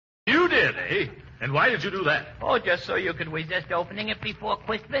did, eh? And why did you do that? Oh, just so you could resist opening it before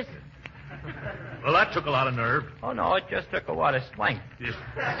Christmas. Well, that took a lot of nerve. Oh, no, it just took a lot of strength.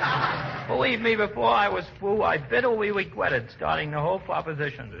 Yeah. Believe me, before I was through, I bitterly regretted starting the whole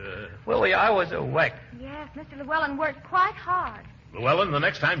proposition. Willie, I was a wreck. Yes, Mr. Llewellyn worked quite hard. Llewellyn, the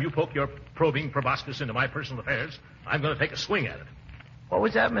next time you poke your probing proboscis into my personal affairs, I'm going to take a swing at it. What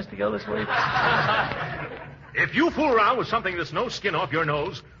was that, Mr. Gildersleeve? If you fool around with something that's no skin off your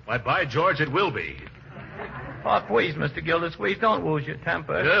nose, why, by George, it will be. Oh, please, Mr. Gildersleeve, don't lose your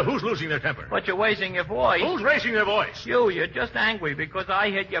temper. Who's losing their temper? But you're raising your voice. Who's raising their voice? You're just angry because I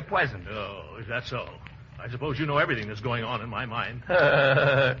hid your present. Oh, is that so? I suppose you know everything that's going on in my mind.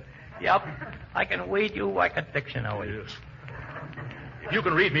 Yep. I can read you like a dictionary. Yes. If you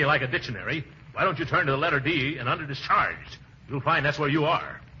can read me like a dictionary, why don't you turn to the letter D and under discharged? You'll find that's where you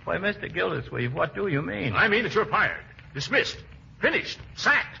are. Why, Mr. Gildersleeve, what do you mean? I mean that you're fired, dismissed, finished,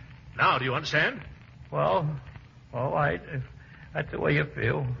 sacked. Now, do you understand? Well, all right. If that's the way you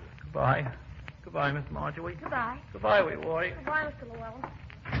feel. Goodbye. Goodbye, Miss Marjorie. Goodbye. Goodbye, Leroy. Goodbye, Mr. Llewellyn.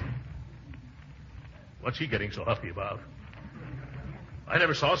 What's he getting so huffy about? I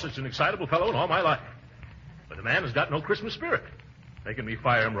never saw such an excitable fellow in all my life. But the man has got no Christmas spirit. Making me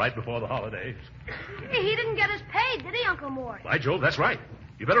fire him right before the holidays. Hey, he didn't get us paid, did he, Uncle Mort? By Jove, that's right.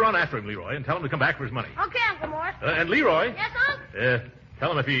 You better run after him, Leroy, and tell him to come back for his money. Okay, Uncle Mort. And Leroy. Yes, Unc?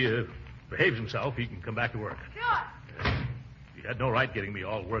 Tell him if he behaves himself, he can come back to work. Sure. He had no right getting me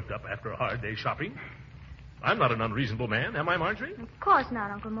all worked up after a hard day's shopping. I'm not an unreasonable man, am I, Marjorie? Of course not,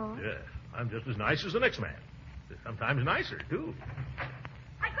 Uncle Mort. Yeah, I'm just as nice as the next man. Sometimes nicer, too.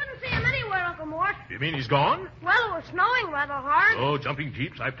 I couldn't see him anywhere, Uncle Mort. You mean he's gone? Well, it was snowing rather hard. Oh, jumping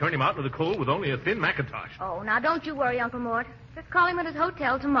jeeps. I've turned him out into the cold with only a thin mackintosh. Oh, now don't you worry, Uncle Mort. Just call him at his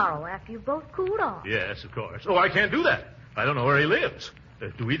hotel tomorrow after you've both cooled off. Yes, of course. Oh, I can't do that. I don't know where he lives.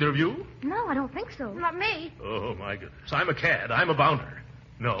 Do either of you? No, I don't think so. Not me. Oh, my goodness. I'm a cad. I'm a bounder.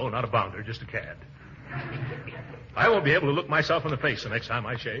 No, not a bounder, just a cad. I won't be able to look myself in the face the next time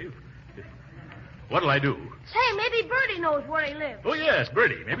I shave. What'll I do? Say, maybe Bertie knows where he lives. Oh, yes,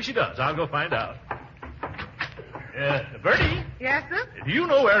 Bertie. Maybe she does. I'll go find out. Bertie? Yes, sir? Do you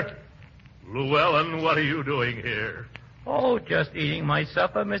know where... Llewellyn, what are you doing here? Oh, just eating my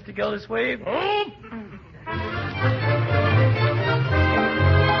supper, Mr. Gildersleeve. Oh!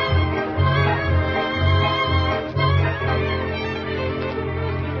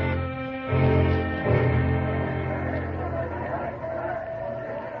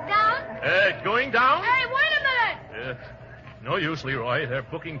 Going down? Hey, wait a minute! No use, Leroy. They're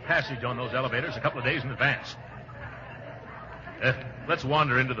booking passage on those elevators a couple of days in advance. Let's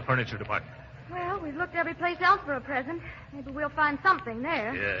wander into the furniture department. Well, we've looked every place else for a present. Maybe we'll find something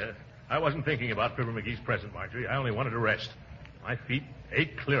there. Yeah. I wasn't thinking about Fibber McGee's present, Marjorie. I only wanted to rest. My feet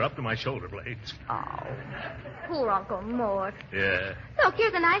ache clear up to my shoulder blades. Oh, poor Uncle Mort. Yeah. Look,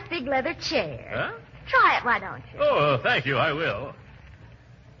 here's a nice big leather chair. Huh? Try it, why don't you? Oh, thank you. I will.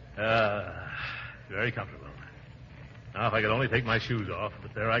 Very comfortable. Now, if I could only take my shoes off,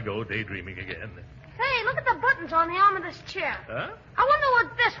 but there I go, daydreaming again. Hey, look at the buttons on the arm of this chair. Huh? I wonder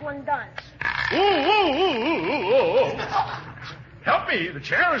what this one does. Oh. Help me. The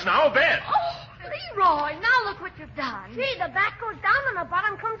chair is now a bed. Oh, Leroy, now look what you've done. Gee, the back goes down and the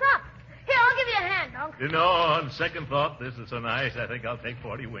bottom comes up. Here, I'll give you a hand, Unc. You know, on second thought, this is so nice, I think I'll take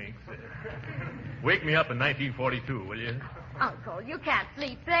 40 winks. Wake me up in 1942, will you? Uncle, you can't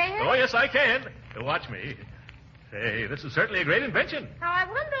sleep there. Oh, yes, I can. Watch me. Say, this is certainly a great invention. Now, I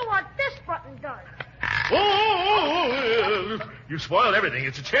wonder what this button does. You spoiled everything.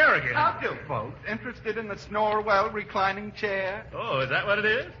 It's a chair again. How do, folks? Interested in the Snorwell reclining chair? Oh, is that what it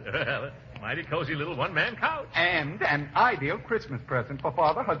is? Well, mighty cozy little one-man couch. And an ideal Christmas present for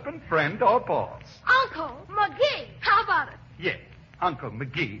father, husband, friend, or boss. Uncle McGee, how about it? Yes, Uncle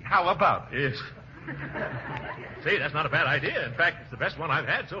McGee, how about it? Yes. Say, that's not a bad idea. In fact, it's the best one I've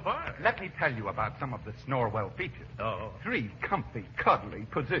had so far. Let me tell you about some of the Snorwell features. Oh. 3 comfy, cuddly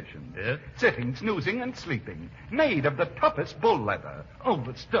positions. Yes? Sitting, snoozing, and sleeping. Made of the toughest bull leather.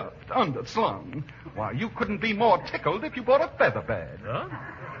 Overstuffed, underslung. Why, you couldn't be more tickled if you bought a feather bed. Huh?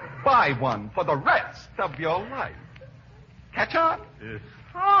 Buy one for the rest of your life. Catch on? Yes.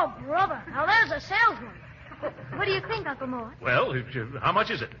 Oh, brother. Now, there's a salesman. What do you think, Uncle Mort? Well, how much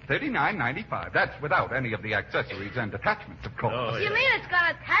is it? $39.95. That's without any of the accessories and attachments, of course. Oh, You yeah. mean it's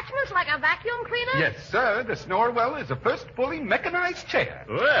got attachments like a vacuum cleaner? Yes, sir. The Snorwell is the first fully mechanized chair.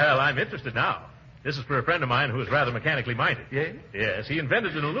 Well, I'm interested now. This is for a friend of mine who is rather mechanically minded. Yes? Yes, he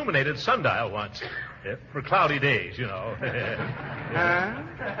invented an illuminated sundial once. For cloudy days, you know.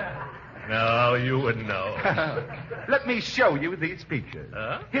 No, you wouldn't know. Let me show you these features.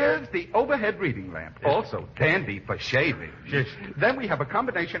 Here's the overhead reading lamp, also dandy for shaving. Yes. Then we have a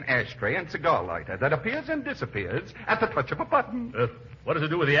combination ashtray and cigar lighter that appears and disappears at the touch of a button. What does it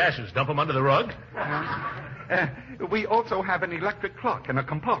do with the ashes? Dump them under the rug? We also have an electric clock in a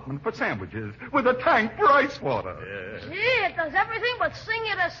compartment for sandwiches with a tank for ice water. Gee, it does everything but sing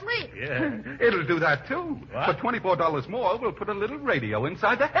you to sleep. Yeah. It'll do that, too. What? For $24 more, we'll put a little radio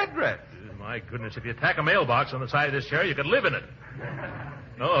inside the headrest. My goodness, if you tack a mailbox on the side of this chair, you could live in it.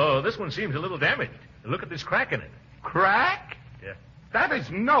 Oh, this one seems a little damaged. Look at this crack in it. Crack? Yeah. That is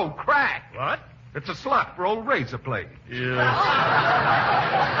no crack. What? It's a slot for old razor blades.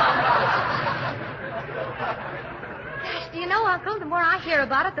 Do you know, Uncle, the more I hear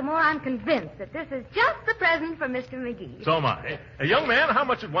about it, the more I'm convinced that this is just the present for Mr. McGee. So am I. Young man, how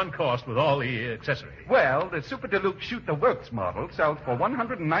much would one cost with all the accessories? Well, the Super Deluxe Shoot the Works model sells for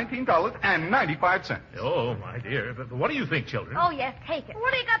 $119.95. Oh, my dear. But what do you think, children? Oh, yes, take it.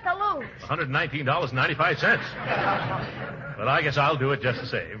 What do you got to lose? $119.95. But I guess I'll do it just the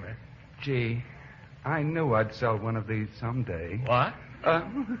same. Gee, I knew I'd sell one of these someday. What?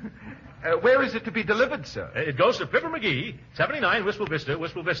 Where is it to be delivered, sir? It goes to Fibber McGee, 79 Wistful Vista,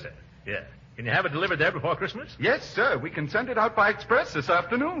 Wistful Vista. Yeah. Can you have it delivered there before Christmas? Yes, sir. We can send it out by express this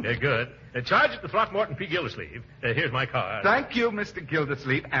afternoon. Yeah, good. Charge it to Throckmorton P. Gildersleeve. Here's my card. Thank you, Mr.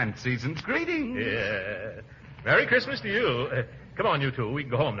 Gildersleeve, and season's greetings. Yeah. Merry Christmas to you. Come on, you two. We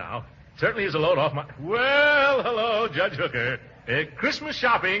can go home now. Certainly is a load off my... Well, hello, Judge Hooker. Christmas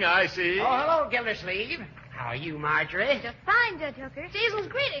shopping, I see. Oh, hello, Gildersleeve. How are you, Marjorie? Just fine, Judge Hooker. Season's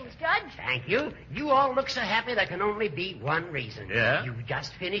greetings, Judge. Thank you. You all look so happy there can only be one reason. Yeah? You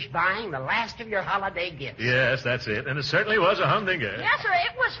just finished buying the last of your holiday gifts. Yes, that's it. And it certainly was a humdinger. Yes, sir,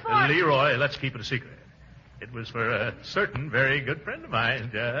 it was for... Leroy, let's keep it a secret. It was for a certain very good friend of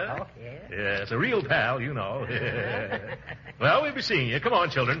mine, Judge. Oh, yeah? Yes, a real pal, you know. Well, we'll be seeing you. Come on,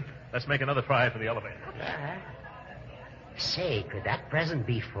 children. Let's make another try for the elevator. Say, could that present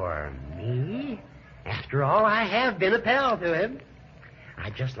be for me? After all, I have been a pal to him.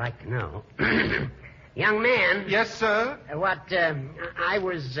 I'd just like to know. Young man. Yes, sir?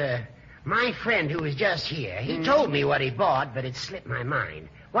 My friend who was just here, he told me what he bought, but it slipped my mind.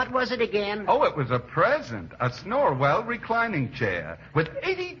 What was it again? Oh, it was a present. A Snorwell reclining chair with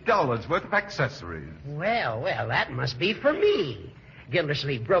 $80 worth of accessories. Well, that must be for me.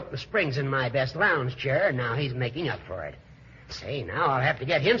 Gildersleeve broke the springs in my best lounge chair, and now he's making up for it. Say, now I'll have to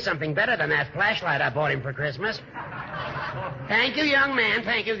get him something better than that flashlight I bought him for Christmas. Thank you, young man.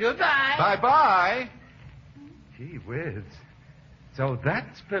 Thank you. Goodbye. Bye-bye. Gee whiz. So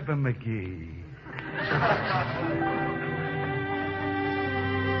that's Fibber McGee.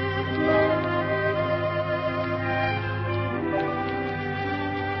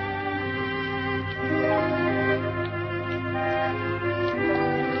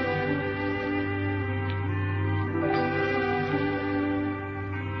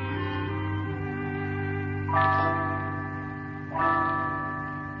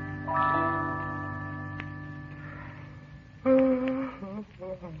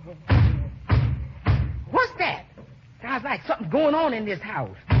 What's that? Sounds like something going on in this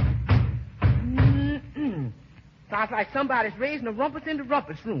house. Mm-mm. Sounds like somebody's raising a rumpus in the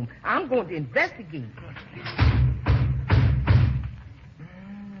rumpus room. I'm going to investigate.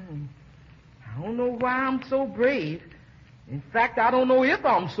 I don't know why I'm so brave. In fact, I don't know if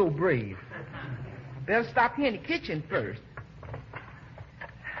I'm so brave. I better stop here in the kitchen first.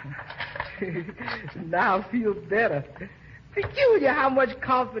 Now I feel better. Peculiar how much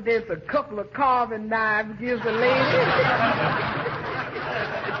confidence a couple of carving knives gives a lady.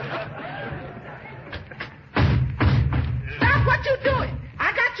 Stop what you doing.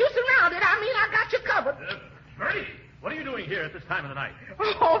 I got you surrounded. I got you covered. Bertie, what are you doing here at this time of the night?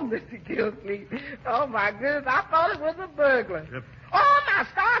 Oh, Mr. Gildersleeve. Oh, my goodness. I thought it was a burglar. Yep. Oh, my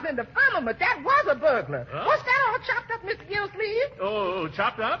stars and the firmament. That was a burglar. Huh? What's that all chopped up, Mr. Gildersleeve? Oh,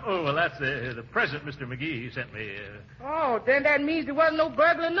 chopped up? Oh, well, that's the present Mr. McGee sent me. Oh, then that means there wasn't no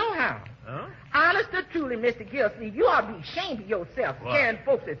burglar nohow. Huh? Honest or truly, Mr. Gildersleeve, you ought to be ashamed of yourself What? scaring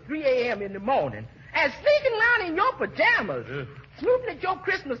folks at 3 a.m. in the morning and sneaking around in your pajamas, snooping at your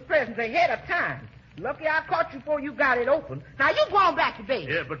Christmas presents ahead of time. Lucky I caught you before you got it open. Now, you go on back to bed.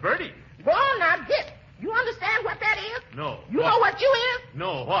 Yeah, but Bertie. Go on now, get. You understand what that is? No. You know what you is?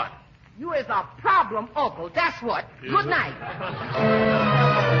 No, what? You is a problem uncle. That's what. Good night.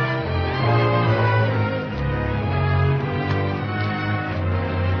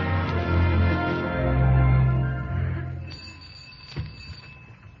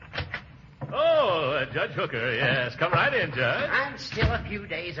 Oh, Judge Hooker, yes. Come right in, Judge. I'm still a few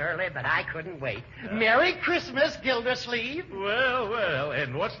days early, but I couldn't wait. Merry Christmas, Gildersleeve. Well,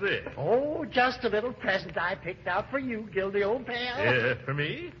 and what's this? Oh, just a little present I picked out for you, Gildy, old pal. For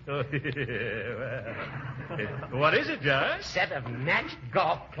me? Well, what is it, Judge? Set of matched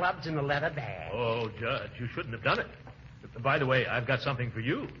golf clubs in a leather bag. Oh, Judge, you shouldn't have done it. By the way, I've got something for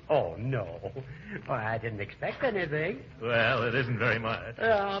you. Oh, no. Why, I didn't expect anything. Well, it isn't very much.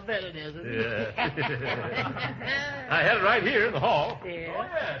 Oh, I bet it isn't. Yeah. I had it right here in the hall. Yeah? Oh,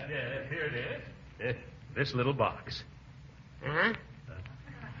 yes, here it is. This little box. Huh?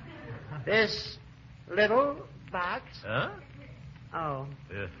 This little box? Huh? Oh.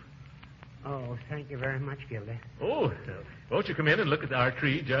 Yeah. Oh, thank you very much, Gildy. Oh, won't you come in and look at our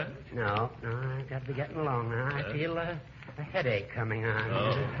tree, Judge? No, I've got to be getting along now. I feel a headache coming on.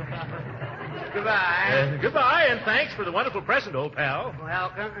 Oh. Goodbye. Goodbye, and thanks for the wonderful present, old pal.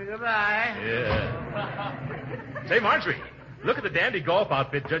 Welcome. Goodbye. Yeah. Say, Marjorie, look at the dandy golf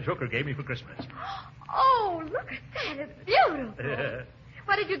outfit Judge Hooker gave me for Christmas. Oh, look at that. It's beautiful. Yeah.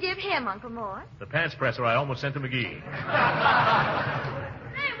 What did you give him, Uncle Mort? The pants presser I almost sent to McGee.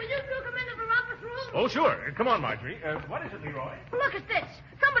 Hey, will you two come into the rumpus room? Oh, sure. Come on, Marjorie. What is it, Leroy? Look at this.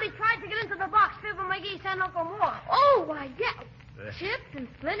 Somebody tried to get into the box Fibber McGee sent Uncle Mort. Oh, why, yeah. Chips and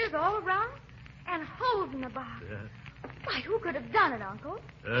splinters all around and holes in the box. Why, who could have done it, Uncle?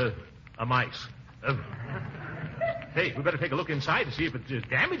 A mice. Hey, we better take a look inside to see if it's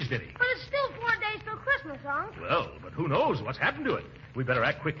damaged any. But it's still 4 days till Christmas, Uncle. Well, but who knows what's happened to it? We better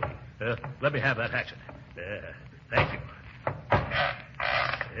act quickly. Let me have that hatchet. Thank you.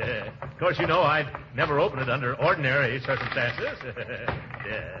 Of course, you know I'd never open it under ordinary circumstances.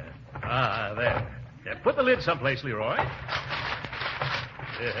 There. Put the lid someplace, Leroy.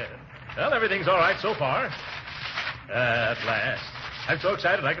 Well, everything's all right so far. At last. I'm so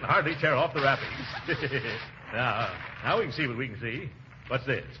excited I can hardly tear off the wrappings. Now we can see what we can see. What's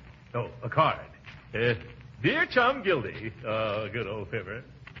this? Oh, a card. Dear Chum Gildy. Oh, good old Fibber.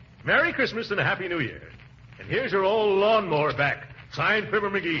 Merry Christmas and a Happy New Year. And here's your old lawnmower back. Signed, Fibber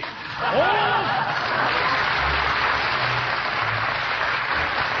McGee. Oh!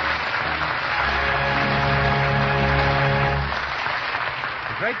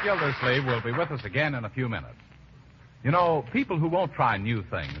 The great Gildersleeve will be with us again in a few minutes. You know, people who won't try new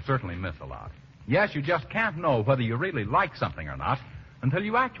things certainly miss a lot. Yes, you just can't know whether you really like something or not until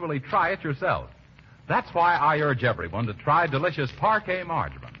you actually try it yourself. That's why I urge everyone to try delicious parquet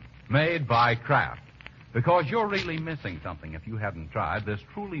margarine, made by Kraft. Because you're really missing something if you haven't tried this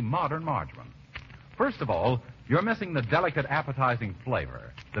truly modern margarine. First of all, you're missing the delicate, appetizing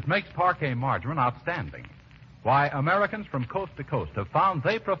flavor that makes parquet margarine outstanding. Why, Americans from coast to coast have found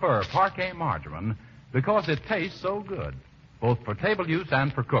they prefer parquet margarine because it tastes so good, both for table use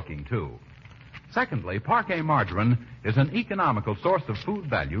and for cooking, too. Secondly, parquet margarine is an economical source of food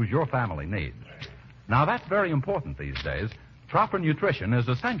values your family needs. Now, that's very important these days. Proper nutrition is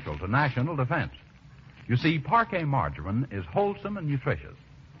essential to national defense. You see, parquet margarine is wholesome and nutritious.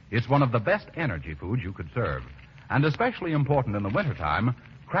 It's one of the best energy foods you could serve. And especially important in the wintertime,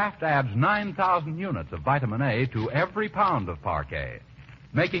 Kraft adds 9,000 units of vitamin A to every pound of parquet,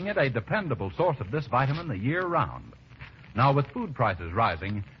 making it a dependable source of this vitamin the year round. Now, with food prices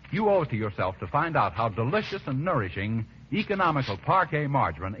rising, you owe it to yourself to find out how delicious and nourishing economical parquet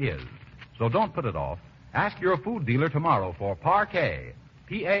margarine is. So don't put it off. Ask your food dealer tomorrow for parquet,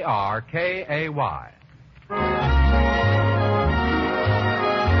 Parkay.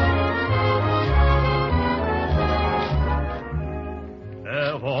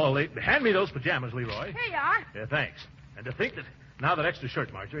 Hand me those pajamas, Leroy. Here you are. Yeah, thanks. And to think that now that extra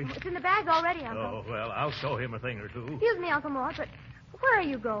shirt, Marjorie. It's in the bag already, Uncle. Oh, well, I'll show him a thing or two. Excuse me, Uncle Mort, but where are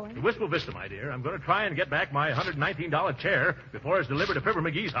you going? To Wistful Vista, my dear. I'm going to try and get back my $119 chair before it's delivered to Fibber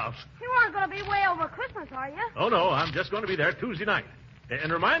McGee's house. You aren't going to be way over Christmas, are you? Oh, no, I'm just going to be there Tuesday night.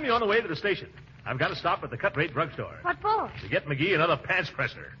 And remind me on the way to the station. I've got to stop at the cut-rate drugstore. What for? To get McGee another pants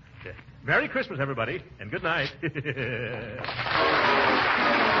presser. Merry Christmas, everybody, and good night.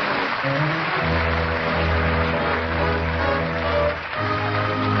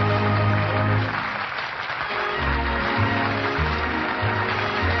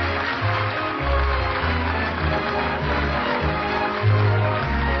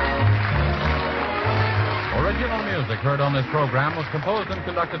 Original music heard on this program was composed and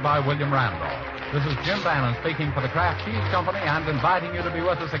conducted by William Randolph. This is Jim Bannon speaking for the Kraft Cheese Company and inviting you to be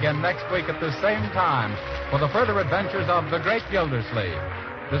with us again next week at the same time for the further adventures of the great Gildersleeve.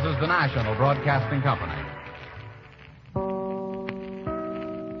 This is the National Broadcasting Company.